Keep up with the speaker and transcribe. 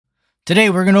Today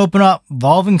we're going to open up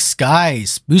Evolving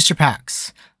Skies booster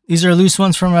packs. These are loose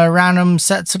ones from random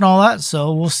sets and all that,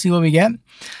 so we'll see what we get.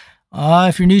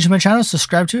 If you're new to my channel,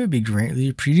 subscribe to it. It'd be greatly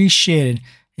appreciated.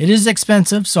 It is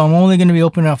expensive, so I'm only going to be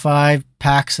opening up 5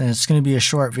 packs, and it's going to be a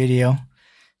short video.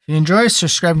 If you enjoy,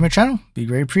 subscribe to my channel. It'd be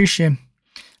greatly appreciated.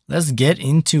 Let's get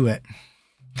into it.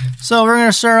 So we're going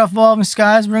to start off Evolving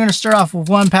Skies. We're going to start off with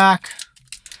 1 pack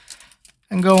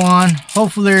and go on.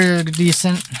 Hopefully they're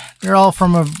decent. They're all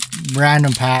from a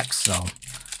random pack, so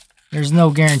there's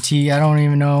no guarantee. I don't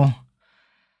even know.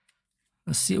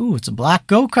 Let's see. Ooh, it's a black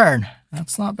go card.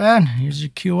 That's not bad. Here's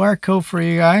your QR code for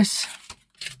you guys.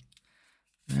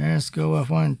 Let's go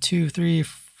with 1, 2, 3,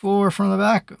 4 from the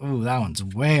back. Ooh, that one's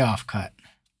way off cut.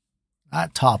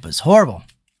 That top is horrible.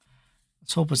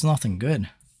 Let's hope it's nothing good,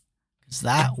 because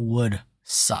that would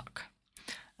suck.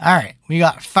 All right, we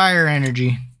got Fire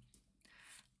Energy.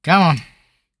 Come on.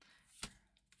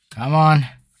 Come on.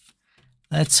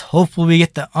 Let's hopefully we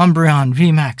get the Umbreon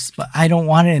VMAX, but I don't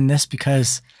want it in this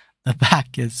because the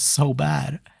back is so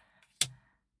bad.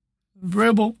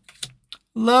 Dribble.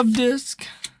 Love Disc.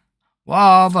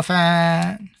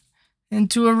 Wobbuffet.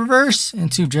 Into a reverse.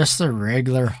 Into just a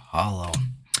regular holo.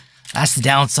 That's the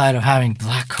downside of having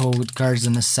black code cards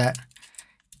in this set.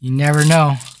 You never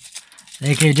know.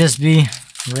 They could just be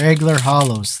regular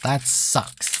holos. That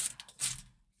sucks.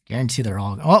 Guarantee they're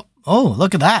all... Oh,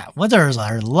 look at that. What is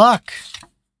our luck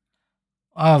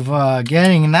of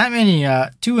getting that many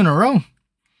 2 in a row.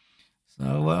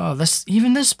 So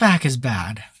even this pack is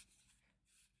bad.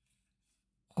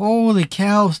 Holy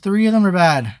cow, 3 of them are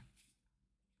bad.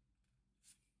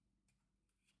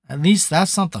 At least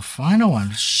that's not the final one.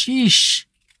 Sheesh.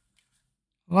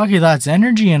 Lucky that's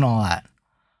energy and all that.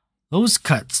 Those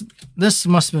cuts. This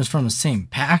must have been from the same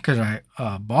pack or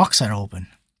box I opened.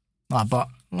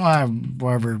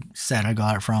 Wherever set I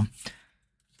got it from.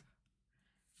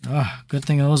 Good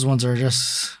thing those ones are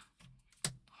just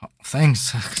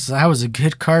things. Because that was a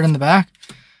good card in the back.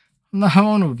 That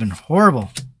one would have been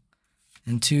horrible.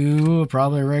 Into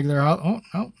probably a regular... Oh,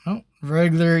 no.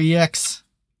 Regular EX.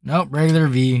 Nope, regular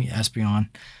V. Espeon.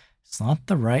 It's not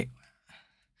the right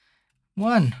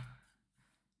one.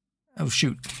 Oh,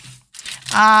 shoot.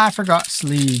 I forgot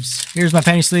sleeves. Here's my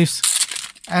penny sleeves.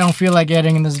 I don't feel like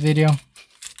getting in this video.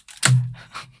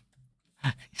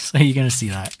 So you're going to see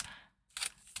that.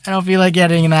 I don't feel like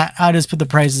getting in that. I'll just put the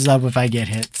prices up if I get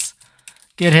hits.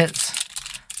 Get hits.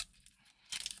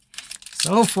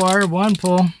 So far, 1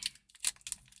 pull.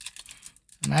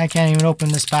 And I can't even open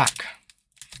this pack.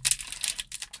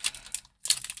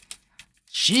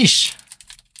 Sheesh.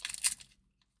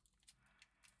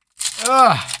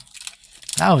 Ugh.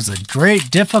 That was a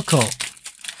great difficult.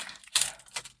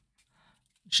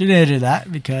 Should have did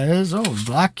that because,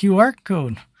 black QR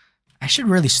code. I should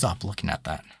really stop looking at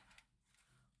that.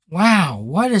 Wow,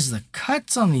 what is the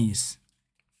cuts on these?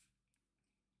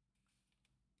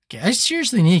 Okay, I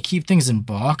seriously need to keep things in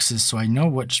boxes so I know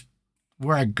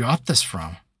where I got this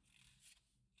from.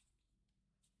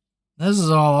 This is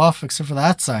all off except for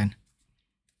that side.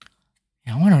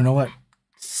 Yeah, I want to know what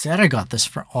set I got this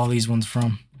from, all these ones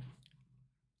from.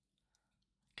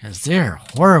 Because they're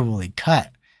horribly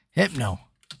cut. Hypno.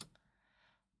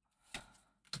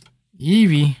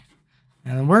 Eevee.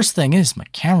 And the worst thing is my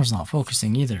camera's not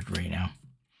focusing either right now.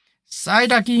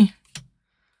 Psyducky.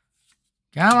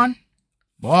 Come on.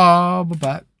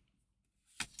 Wobbuffet.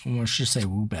 I should say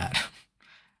Woobat.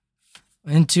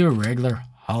 Into a regular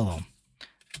holo.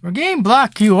 We're getting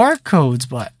black QR codes,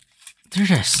 but they're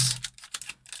just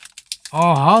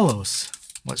all holos,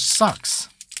 which sucks.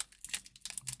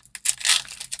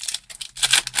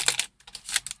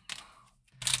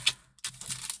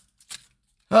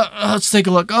 Let's take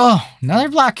a look. Oh, another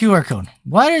black QR code.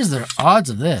 What is the odds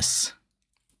of this?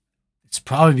 It's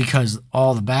probably because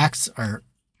all the backs are...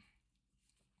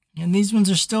 And these ones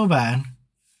are still bad.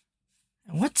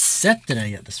 What set did I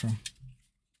get this from?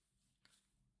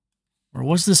 Or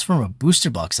was this from a booster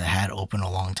box I had open a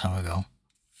long time ago?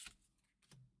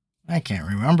 I can't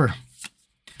remember.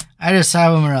 I just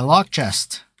have them in a lock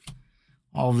chest.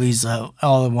 All of these,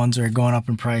 all the ones are going up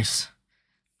in price.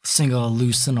 Single,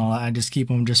 loose, and all that. I just keep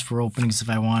them just for openings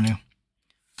if I want to.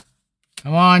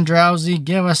 Come on, Drowsy,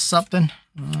 give us something.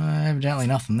 Evidently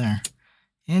nothing there.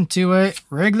 Into a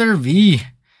regular V.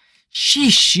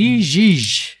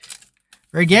 Sheesh.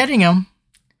 We're getting them.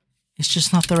 It's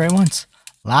just not the right ones.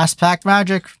 Last pack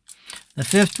magic. The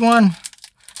 5th one.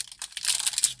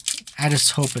 I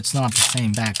just hope it's not the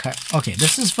same back cut. Okay,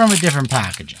 this is from a different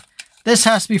packaging. This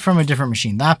has to be from a different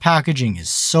machine. That packaging is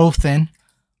so thin.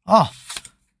 Oh,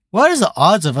 what is the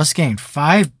odds of us getting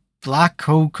 5 black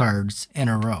code cards in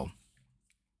a row?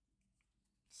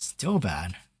 still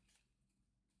bad.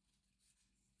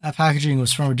 That packaging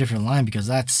was from a different line because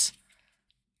that's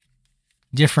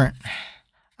different.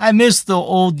 I miss the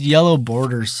old yellow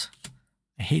borders.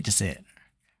 I hate to say it.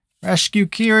 Rescue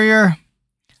Carrier.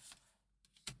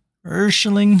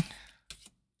 Urschling.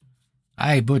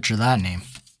 I butcher that name.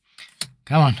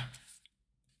 Come on.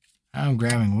 I'm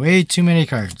grabbing way too many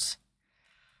cards.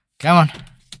 Come on.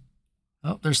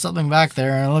 Oh, there's something back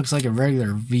there, and it looks like a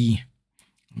regular V.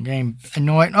 I'm getting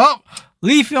annoyed. Oh,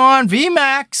 Leafeon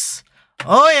VMAX.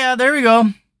 Oh, yeah, there we go.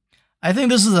 I think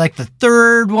this is like the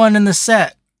third one in the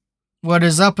set. What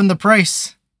is up in the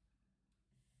price?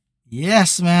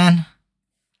 Yes, man.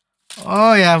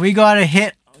 Oh, yeah, we got a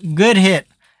hit. Good hit.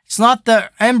 It's not the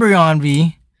Embryon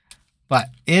V, but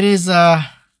it is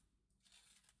a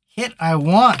hit I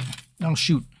want. Oh,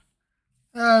 shoot.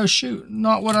 Oh, shoot.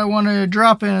 Not what I want to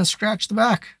drop in and scratch the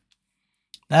back.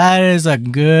 That is a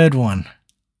good one.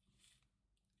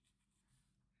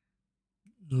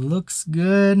 Looks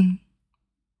good.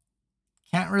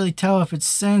 Can't really tell if it's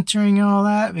centering and all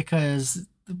that because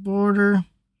the border,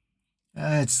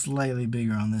 it's slightly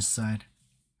bigger on this side.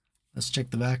 Let's check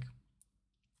the back.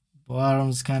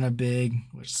 Bottom's kind of big,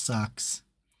 which sucks.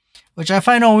 Which I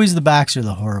find always the backs are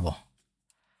the horrible.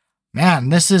 Man,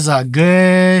 this is a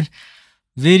good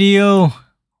video.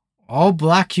 All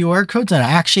black QR codes and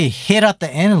I actually hit at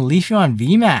the end and Leafeon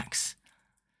VMAX.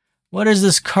 What is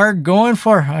this card going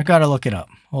for? I gotta look it up.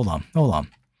 Hold on, hold on.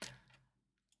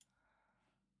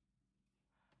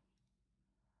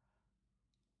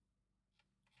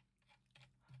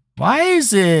 Why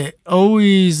is it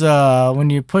always when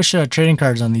you push trading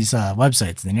cards on these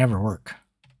websites, they never work?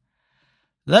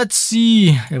 Let's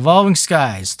see. Evolving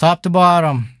Skies, top to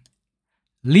bottom.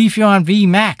 Leafeon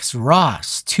VMAX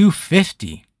Ross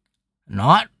 250.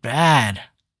 Not bad.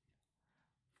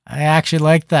 I actually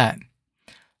like that.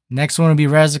 Next one will be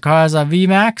Razakaza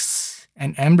VMAX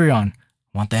and Embryon.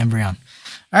 Want the Embryon.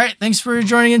 All right, thanks for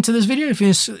joining into this video. If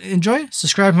you enjoy,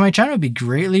 subscribe to my channel. It would be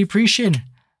greatly appreciated.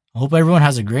 I hope everyone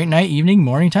has a great night, evening,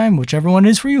 morning time, whichever one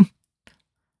is for you.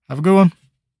 Have a good one.